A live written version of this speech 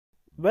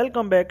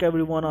Welcome back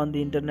everyone on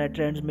the internet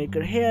trends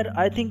maker here.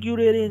 I think you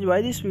really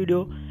enjoy this video,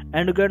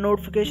 and to get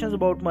notifications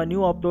about my new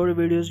uploaded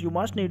videos you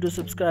must need to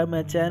subscribe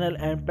my channel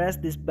and press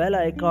this bell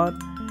icon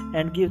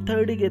and give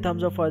 30k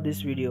thumbs up for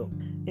this video.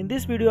 In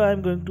this video I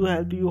am going to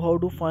help you how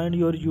to find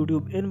your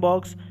YouTube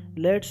inbox.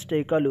 Let's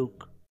take a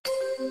look.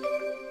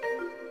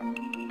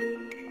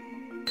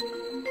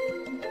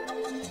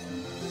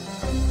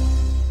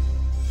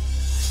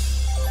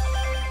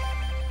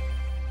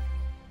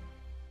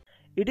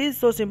 It is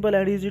so simple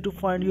and easy to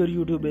find your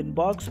YouTube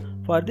inbox.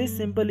 For this,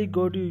 simply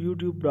go to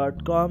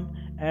youtube.com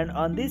and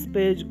on this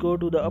page go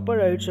to the upper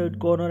right side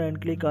corner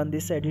and click on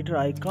this editor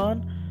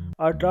icon.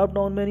 A drop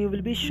down menu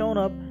will be shown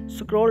up.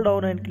 Scroll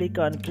down and click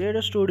on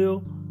Creator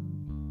Studio,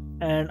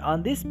 and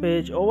on this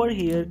page over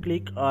here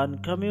click on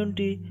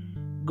Community.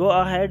 Go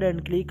ahead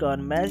and click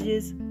on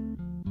Messages,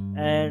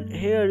 and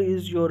here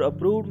is your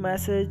approved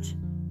message,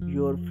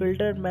 your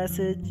filtered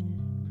message,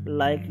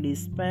 likely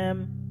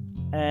spam,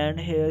 and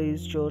here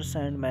is your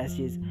send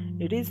messages.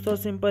 It is so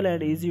simple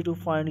and easy to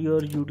find your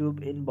YouTube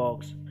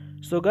inbox.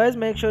 So guys,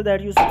 make sure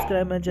that you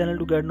subscribe my channel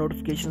to get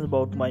notifications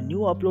about my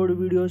new uploaded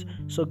videos.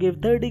 So give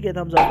 30k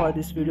thumbs up for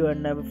this video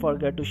and never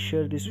forget to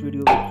share this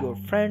video with your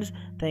friends.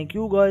 Thank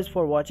you guys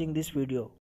for watching this video.